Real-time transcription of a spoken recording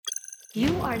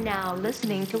You are now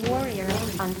listening to Warrior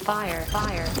on Fire.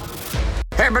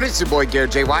 Hey everybody, it's your boy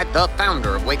Garrett J. White, the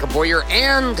founder of Wake Up Warrior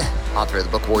and author of the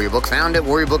book Warrior Book, found at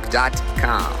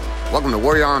warriorbook.com. Welcome to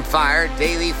Warrior on Fire,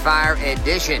 Daily Fire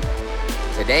Edition.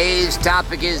 Today's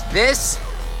topic is this: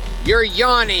 you're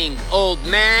yawning, old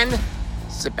man.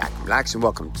 Sit back and relax and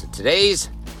welcome to today's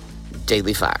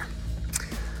Daily Fire.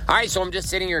 All right, so I'm just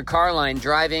sitting here in car line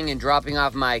driving and dropping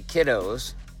off my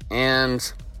kiddos,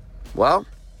 and, well,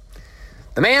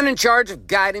 the man in charge of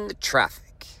guiding the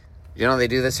traffic. You know, they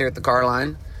do this here at the car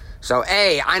line. So,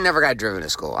 I never got driven to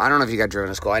school. I don't know if you got driven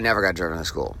to school. I never got driven to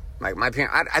school. Like, my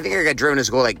parents, I think I got driven to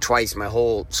school like twice my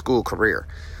whole school career.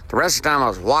 The rest of the time I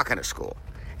was walking to school.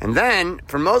 And then,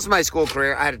 for most of my school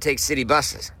career, I had to take city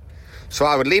buses. So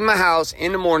I would leave my house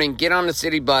in the morning, get on the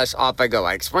city bus, off I go.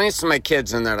 I explain this to my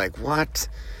kids, and they're like, what?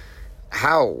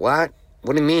 How? What?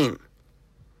 What do you mean?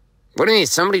 What do you mean?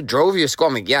 Somebody drove you to school?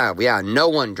 I'm like, yeah, no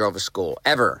one drove us to school,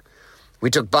 ever. We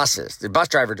took buses. The bus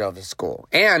driver drove us to school.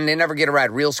 And they never get to ride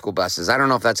real school buses. I don't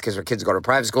know if that's because our kids go to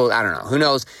private school. I don't know. Who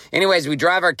knows? Anyways, we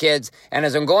drive our kids. And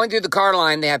as I'm going through the car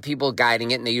line, they have people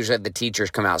guiding it. And they usually have the teachers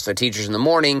come out. So teachers in the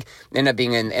morning end up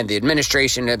being in the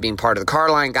administration, end up being part of the car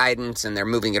line guidance. And they're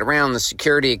moving it around, the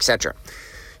security, etc.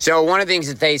 So one of the things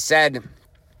that they said,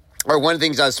 or one of the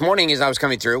things this morning as I was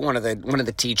coming through, one of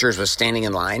the teachers was standing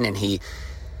in line. And he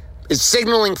is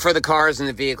signaling for the cars and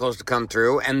the vehicles to come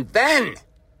through. And then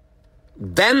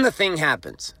the thing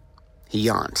happens. He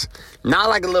yawns. Not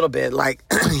like a little bit, like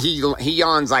he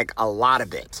yawns like a lot of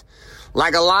bit.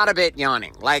 Like a lot of bit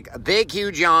yawning. Like a big,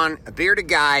 huge yawn, a bearded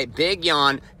guy, big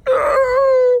yawn.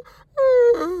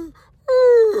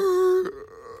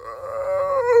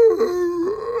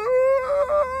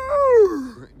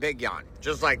 Big yawn.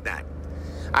 Just like that.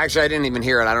 Actually, I didn't even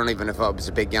hear it. I don't even know if it was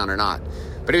a big yawn or not.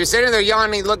 But he was sitting there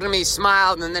yawning, looking at me,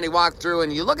 smiled, and then he walked through,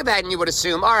 and you look at that and you would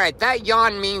assume, all right, that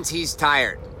yawn means he's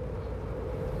tired.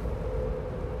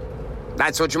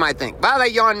 That's what you might think. Well,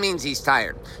 that yawn means he's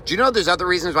tired. Do you know there's other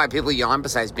reasons why people yawn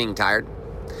besides being tired?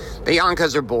 They yawn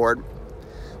because they're bored.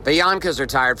 They yawn because they're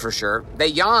tired for sure. They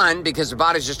yawn because their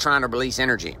body's just trying to release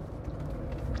energy.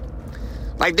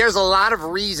 Like, there's a lot of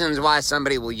reasons why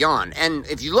somebody will yawn. And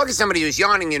if you look at somebody who's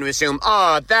yawning, you assume,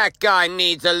 oh, that guy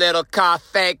needs a little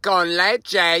café con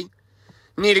leche.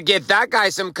 Need to get that guy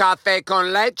some café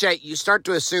con leche. You start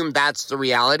to assume that's the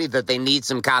reality, that they need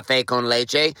some café con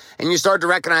leche. And you start to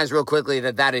recognize real quickly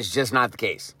that that is just not the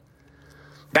case.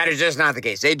 That is just not the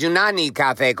case. They do not need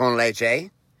café con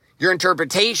leche. Your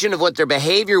interpretation of what their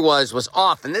behavior was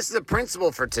off. And this is a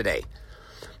principle for today,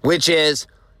 which is,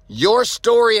 your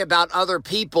story about other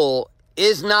people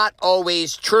is not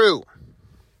always true.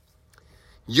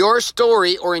 Your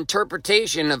story or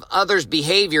interpretation of others'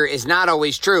 behavior is not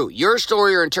always true. Your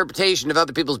story or interpretation of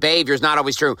other people's behavior is not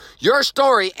always true. Your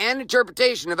story and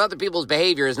interpretation of other people's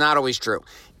behavior is not always true.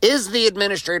 Is the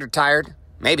administrator tired?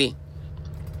 Maybe.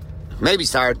 Maybe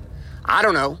he's tired. I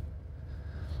don't know.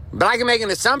 But I can make an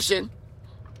assumption.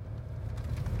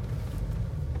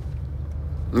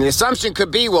 And the assumption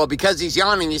could be, well, because he's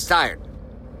yawning, he's tired.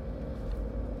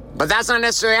 But that's not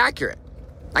necessarily accurate.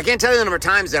 I can't tell you the number of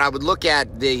times that I would look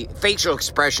at the facial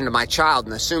expression of my child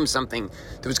and assume something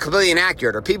that was completely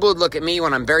inaccurate. Or people would look at me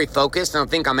when I'm very focused and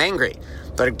think I'm angry.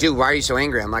 They're like, dude, why are you so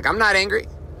angry? I'm like, I'm not angry.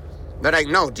 They're like,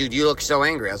 no, dude, you look so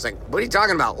angry. I was like, what are you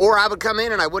talking about? Or I would come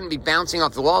in and I wouldn't be bouncing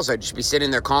off the walls. I'd just be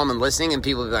sitting there calm and listening, and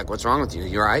people would be like, what's wrong with you?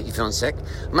 You all right? You feeling sick?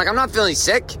 I'm like, I'm not feeling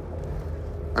sick.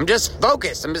 I'm just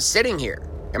focused. I'm just sitting here.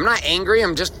 I'm not angry.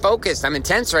 I'm just focused. I'm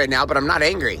intense right now, but I'm not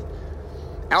angry.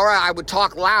 Or I would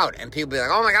talk loud and people would be like,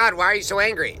 oh my God, why are you so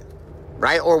angry?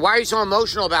 Right? Or why are you so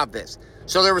emotional about this?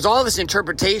 So there was all this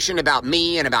interpretation about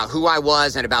me and about who I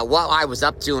was and about what I was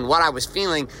up to and what I was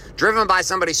feeling, driven by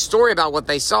somebody's story about what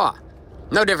they saw.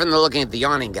 No different than looking at the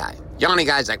yawning guy. Yawning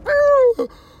guy's like,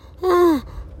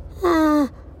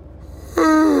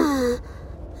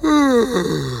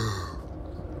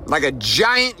 like a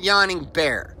giant yawning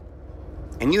bear.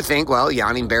 And you think, well,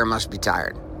 yawning bear must be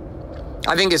tired.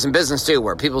 I think it's in business too,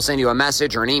 where people send you a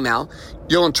message or an email.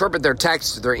 You'll interpret their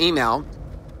text, their email,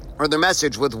 or their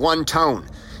message with one tone.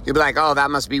 You'll be like, oh, that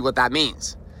must be what that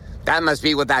means. That must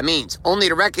be what that means. Only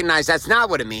to recognize that's not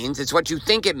what it means. It's what you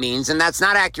think it means, and that's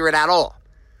not accurate at all.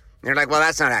 And you're like, well,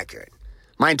 that's not accurate.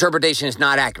 My interpretation is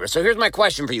not accurate. So here's my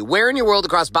question for you. Where in your world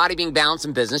across body, being, balance,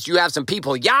 and business, you have some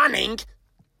people yawning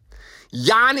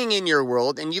in your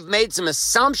world, and you've made some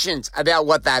assumptions about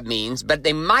what that means, but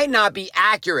they might not be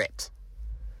accurate?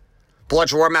 Pull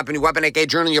out your war map and your weapon, aka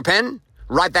journal, your pen,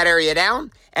 write that area down,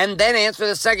 and then answer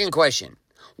the second question.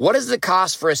 What is the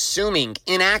cost for assuming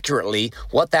inaccurately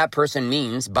what that person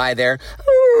means by their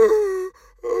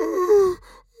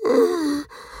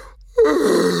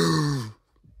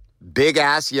big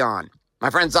ass yawn. My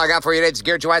friends, all I got for you today is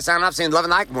Gary J. White signing off, saying love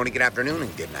and like, morning, good afternoon,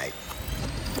 and good night.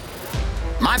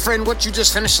 My friend, what you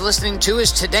just finished listening to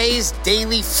is today's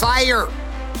Daily Fire.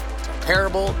 It's a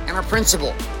parable and a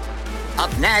principle.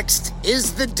 Up next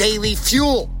is the Daily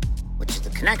Fuel, which is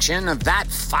the connection of that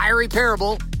fiery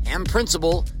parable and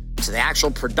principle to the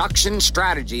actual production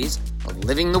strategies of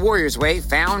living the Warrior's Way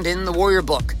found in the Warrior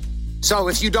Book. So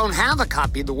if you don't have a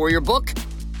copy of the Warrior Book,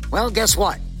 well, guess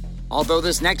what? Although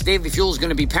this next Daily Fuel is going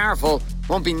to be powerful, it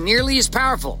won't be nearly as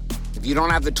powerful if you don't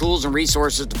have the tools and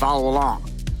resources to follow along.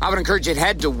 I would encourage you to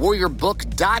head to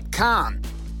warriorbook.com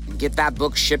and get that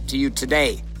book shipped to you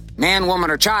today. Man,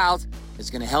 woman, or child is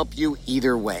going to help you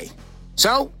either way.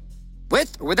 So,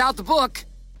 with or without the book,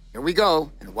 here we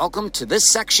go, and welcome to this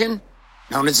section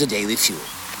known as the Daily Fuel.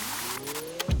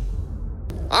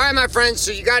 All right, my friends,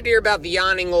 so you got to hear about the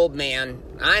yawning old man.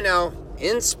 I know,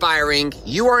 inspiring.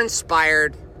 You are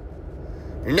inspired.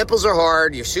 Your nipples are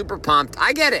hard. You're super pumped.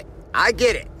 I get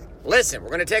it. Listen, we're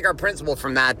going to take our principle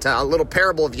from that little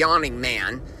parable of yawning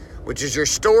man, which is your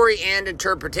story and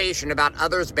interpretation about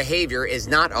others' behavior is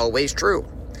not always true.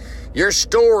 Your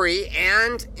story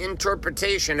and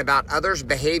interpretation about others'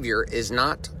 behavior is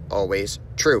not always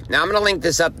true. Now, I'm going to link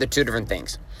this up to two different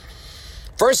things.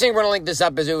 First thing we're going to link this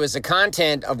up is the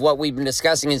content of what we've been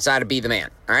discussing inside of Be the Man,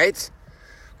 all right?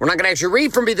 We're not going to actually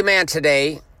read from Be the Man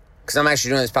today because I'm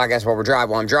actually doing this podcast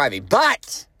while I'm driving,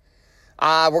 but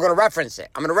we're going to reference it.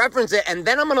 I'm going to reference it, and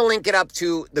then I'm going to link it up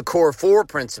to the core 4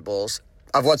 principles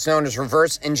of what's known as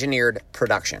reverse engineered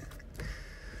production.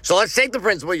 So let's take the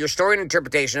principle, your story and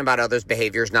interpretation about others'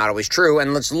 behavior is not always true,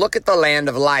 and let's look at the land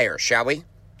of liars, shall we?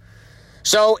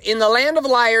 So in the land of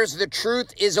liars, the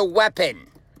truth is a weapon,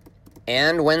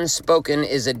 and when spoken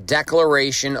is a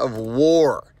declaration of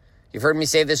war. You've heard me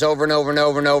say this over and over and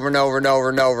over and over and over and over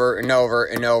and over and over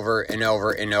and over and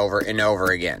over and over and over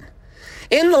again.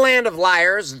 In the land of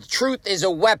liars, the truth is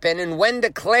a weapon, and when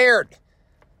declared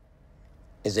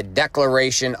is a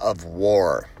declaration of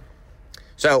war.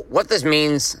 So what this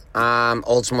means,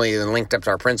 ultimately linked up to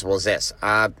our principle, is this.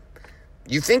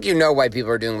 You think you know why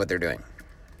people are doing what they're doing.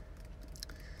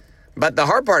 But the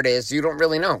hard part is you don't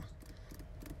really know.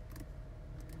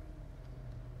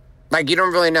 Like, you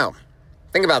don't really know.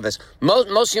 Think about this.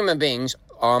 Most human beings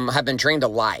have been trained to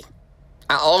lie.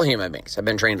 All human beings have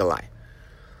been trained to lie.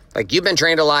 Like, you've been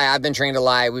trained to lie, I've been trained to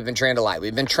lie, we've been trained to lie.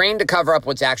 We've been trained to cover up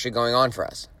what's actually going on for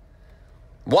us.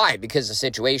 Why? Because the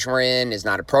situation we're in is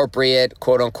not appropriate,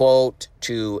 quote unquote,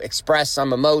 to express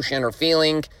some emotion or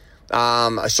feeling,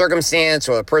 a circumstance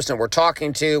or the person we're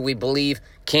talking to, we believe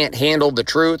can't handle the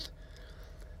truth.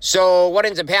 So what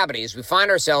ends up happening is we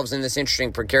find ourselves in this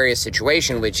interesting precarious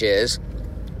situation, which is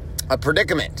a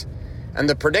predicament. And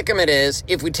the predicament is,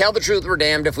 if we tell the truth, we're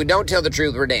damned. If we don't tell the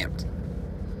truth, we're damned.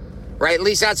 Right? At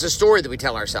least that's the story that we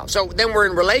tell ourselves. So then we're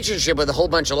in relationship with a whole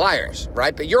bunch of liars,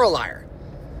 right? But you're a liar.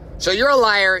 So you're a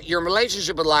liar, you're in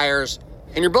relationship with liars,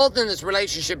 and you're both in this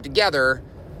relationship together,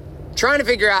 trying to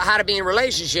figure out how to be in a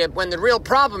relationship when the real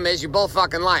problem is you're both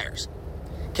fucking liars.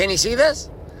 Can you see this?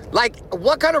 Like,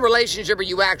 what kind of relationship are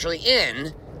you actually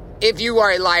in if you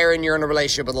are a liar and you're in a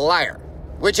relationship with a liar?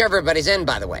 Which everybody's in,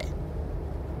 by the way.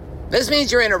 This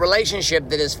means you're in a relationship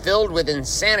that is filled with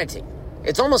insanity.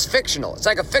 It's almost fictional. It's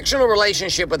like a fictional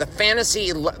relationship with a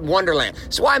fantasy wonderland.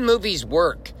 It's why movies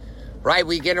work, right?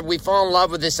 We fall in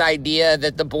love with this idea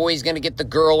that the boy's going to get the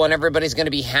girl and everybody's going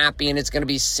to be happy and it's going to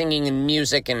be singing and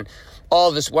music and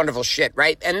all this wonderful shit,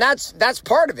 right? And that's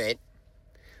part of it,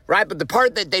 right? But the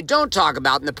part that they don't talk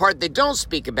about and the part they don't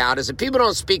speak about is that people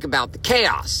don't speak about the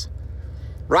chaos,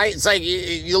 right? It's like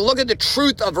you look at the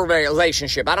truth of a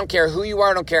relationship. I don't care who you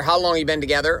are. I don't care how long you've been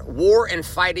together. War and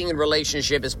fighting in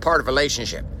relationship is part of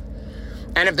relationship.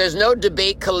 And if there's no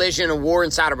debate, collision, and war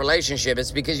inside a relationship,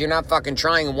 it's because you're not fucking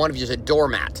trying and one of you is a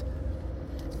doormat.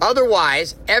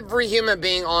 Otherwise, every human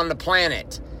being on the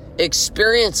planet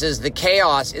experiences the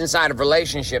chaos inside of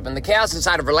relationship. And the chaos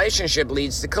inside of relationship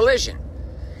leads to collision.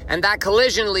 And that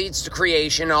collision leads to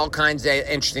creation and all kinds of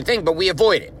interesting things. But we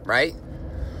avoid it, right?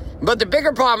 But the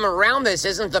bigger problem around this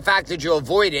isn't the fact that you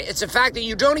avoid it. It's the fact that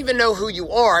you don't even know who you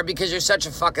are because you're such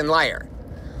a fucking liar.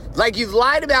 Like, you've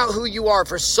lied about who you are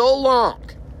for so long.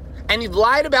 And you've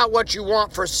lied about what you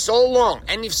want for so long.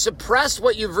 And you've suppressed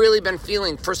what you've really been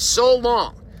feeling for so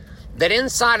long. That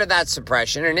inside of that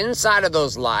suppression and inside of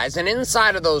those lies and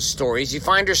inside of those stories, you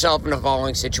find yourself in the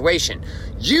following situation.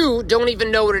 You don't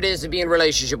even know what it is to be in a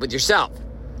relationship with yourself.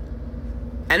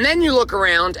 And then you look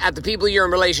around at the people you're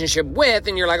in relationship with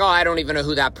and you're like, oh, I don't even know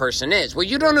who that person is. Well,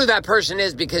 you don't know who that person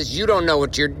is because you don't know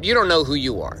you don't know who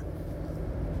you are.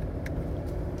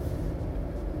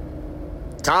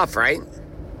 Tough, right?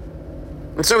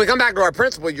 And so we come back to our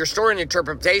principle, your story and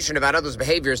interpretation about others'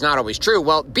 behavior is not always true.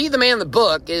 Well, Be the Man, the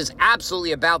book is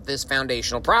absolutely about this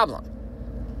foundational problem.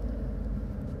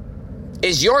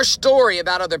 Is your story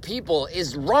about other people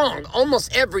is wrong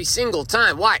almost every single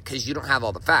time. Why? Because you don't have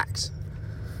all the facts.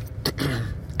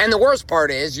 And the worst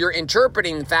part is you're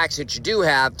interpreting the facts that you do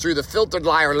have through the filtered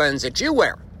liar lens that you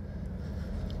wear.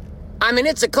 I mean,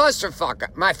 it's a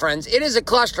clusterfuck, my friends. It is a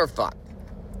clusterfuck.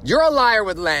 You're a liar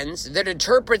with lens that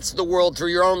interprets the world through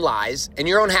your own lies and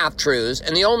your own half-truths,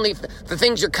 and the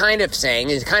things you're kind of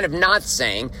saying is kind of not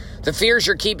saying, the fears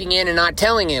you're keeping in and not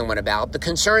telling anyone about, the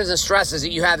concerns and stresses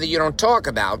that you have that you don't talk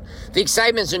about, the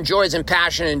excitements and joys and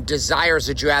passion and desires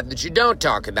that you have that you don't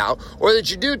talk about, or that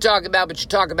you do talk about, but you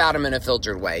talk about them in a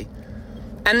filtered way.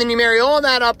 And then you marry all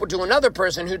that up to another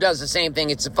person who does the same thing.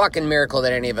 It's a fucking miracle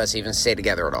that any of us even stay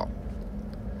together at all.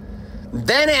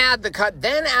 Then add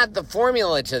the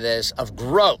formula to this of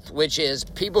growth, which is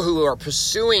people who are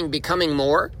pursuing becoming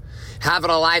more, having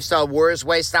a lifestyle warriors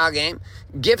way style game.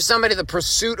 Give somebody the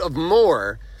pursuit of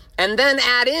more, and then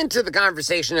add into the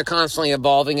conversation of constantly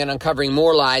evolving and uncovering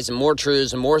more lies and more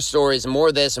truths and more stories and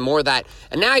more this and more that.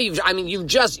 And now you've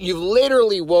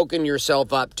literally woken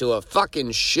yourself up to a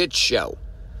fucking shit show.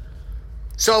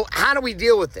 So how do we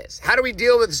deal with this? How do we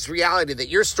deal with this reality that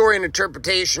your story and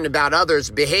interpretation about others'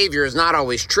 behavior is not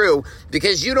always true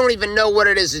because you don't even know what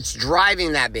it is that's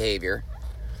driving that behavior?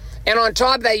 And on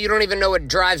top of that, you don't even know what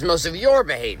drives most of your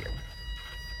behavior.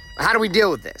 How do we deal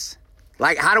with this?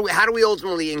 Like, how do we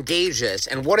ultimately engage this?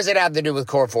 And what does it have to do with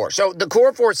Core 4? So the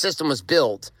Core 4 system was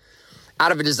built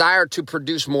out of a desire to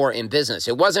produce more in business.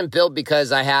 It wasn't built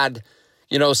because I had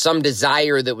some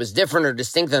desire that was different or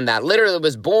distinct than that. Literally, it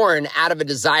was born out of a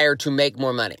desire to make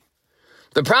more money.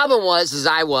 The problem was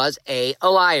I was a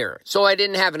liar, so I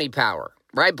didn't have any power,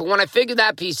 right? But when I figured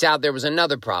that piece out, there was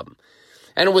another problem,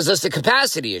 and it was just a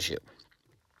capacity issue.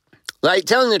 Like,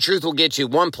 telling the truth will get you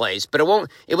one place, but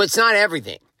it's not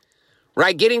everything,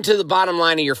 right? Getting to the bottom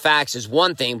line of your facts is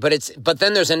one thing, but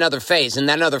then there's another phase, and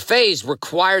that other phase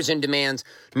requires and demands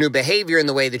new behavior in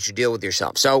the way that you deal with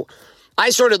yourself. So I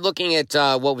started looking at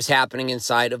what was happening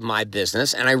inside of my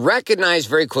business, and I recognized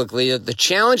very quickly that the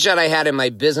challenge that I had in my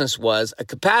business was a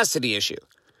capacity issue.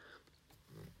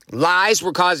 Lies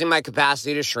were causing my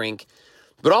capacity to shrink,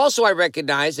 but also I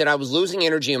recognized that I was losing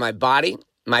energy in my body,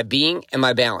 my being, and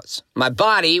my balance. My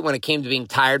body when it came to being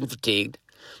tired and fatigued.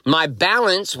 My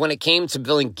balance when it came to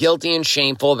feeling guilty and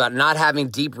shameful about not having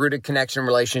deep-rooted connection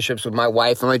relationships with my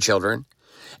wife and my children.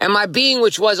 And my being,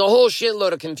 which was a whole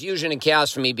shitload of confusion and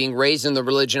chaos for me, being raised in the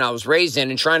religion I was raised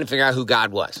in and trying to figure out who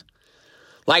God was.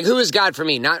 Like, who is God for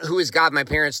me? Not who is God my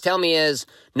parents tell me is,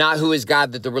 not who is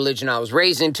God that the religion I was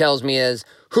raised in tells me is,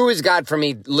 who is God for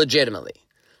me legitimately?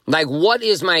 Like, what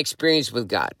is my experience with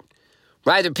God?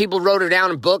 Right? The people wrote it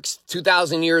down in books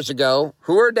 2,000 years ago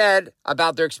who are dead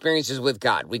about their experiences with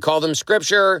God. We call them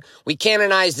scripture, we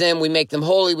canonize them, we make them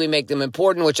holy, we make them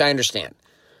important, which I understand.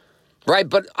 Right?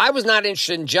 But I was not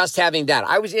interested in just having that.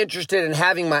 I was interested in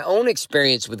having my own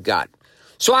experience with God.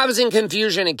 So I was in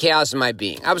confusion and chaos in my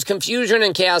being. I was confusion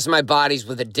and chaos in my bodies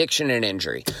with addiction and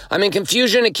injury. I'm in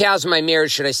confusion and chaos in my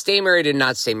marriage. Should I stay married and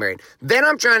not stay married? Then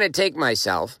I'm trying to take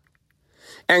myself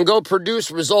and go produce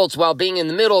results while being in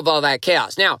the middle of all that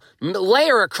chaos. Now,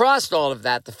 layer across all of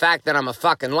that the fact that I'm a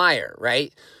fucking liar,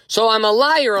 right? So I'm a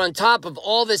liar on top of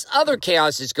all this other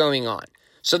chaos that's going on.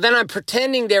 So then I'm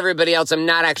pretending to everybody else I'm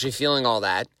not actually feeling all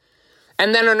that.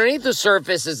 And then underneath the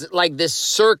surface is like this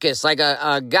circus, like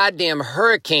a goddamn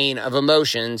hurricane of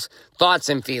emotions, thoughts,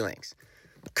 and feelings.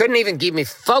 Couldn't even keep me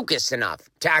focused enough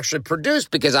to actually produce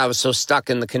because I was so stuck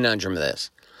in the conundrum of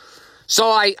this. So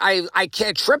I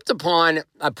tripped upon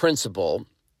a principle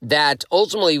that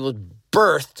ultimately was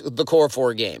birthed the Core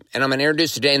 4 game. And I'm going to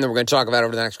introduce today, and then we're going to talk about it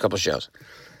over the next couple of shows.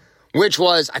 Which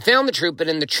was, I found the truth, but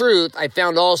in the truth, I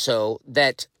found also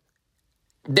that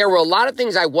there were a lot of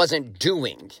things I wasn't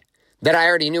doing that I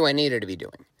already knew I needed to be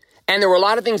doing. And there were a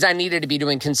lot of things I needed to be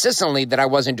doing consistently that I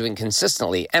wasn't doing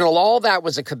consistently. And all that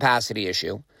was a capacity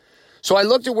issue. So I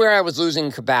looked at where I was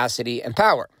losing capacity and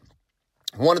power.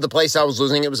 One of the places I was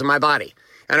losing it was in my body.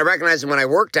 And I recognized that when I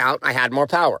worked out, I had more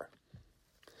power.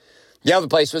 The other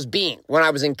place was being. When I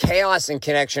was in chaos and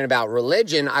connection about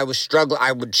religion, I would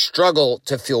struggle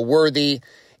to feel worthy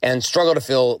and struggle to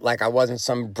feel like I wasn't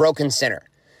some broken sinner.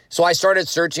 So I started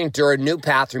searching through a new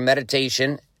path through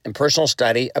meditation and personal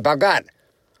study about God.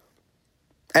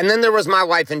 And then there was my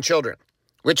wife and children,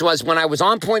 which was when I was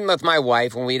on point with my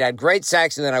wife, when we'd had great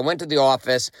sex, and then I went to the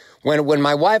office, when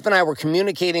my wife and I were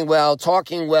communicating well,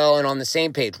 talking well, and on the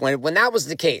same page, when that was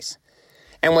the case.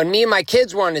 And when me and my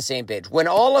kids were on the same page, when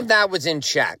all of that was in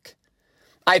check,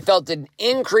 I felt an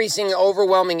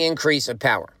overwhelming increase of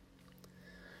power.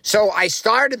 So I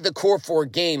started the Core 4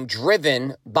 game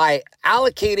driven by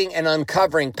allocating and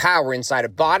uncovering power inside a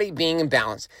body, being in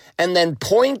balance, and then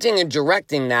pointing and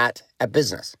directing that at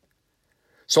business.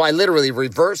 So I literally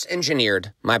reverse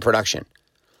engineered my production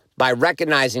by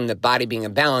recognizing that body, being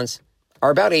in balance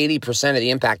are about 80% of the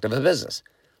impact of a business.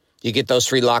 You get those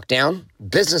three locked down,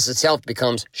 business itself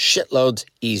becomes shitloads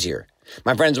easier.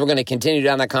 My friends, we're going to continue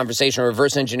down that conversation on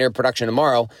reverse engineered production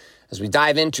tomorrow as we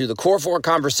dive into the Core 4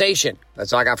 conversation.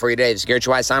 That's all I got for you today. This is Gary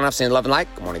Chwai signing off, saying love and light.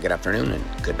 Good morning, good afternoon,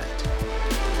 and good night.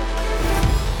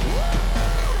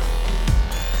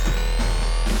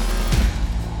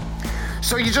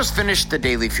 So you just finished the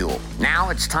Daily Fuel. Now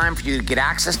it's time for you to get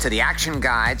access to the action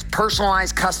guides,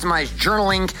 personalized, customized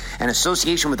journaling, and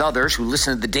association with others who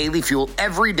listen to the Daily Fuel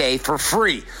every day for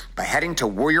free by heading to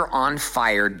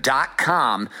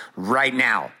warrioronfire.com right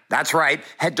now. That's right.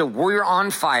 Head to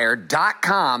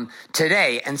warrioronfire.com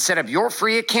today and set up your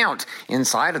free account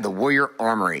inside of the Warrior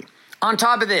Armory. On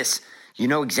top of this, you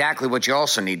know exactly what you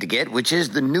also need to get, which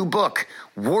is the new book,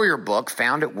 Warrior Book,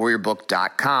 found at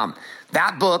warriorbook.com.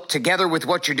 That book, together with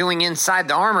what you're doing inside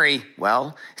the Armory,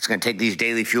 well, it's going to take these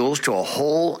daily fuels to a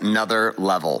whole nother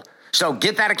level. So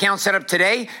get that account set up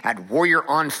today at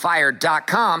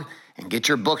warrioronfire.com and get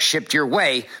your book shipped your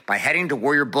way by heading to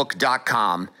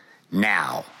warriorbook.com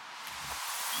now.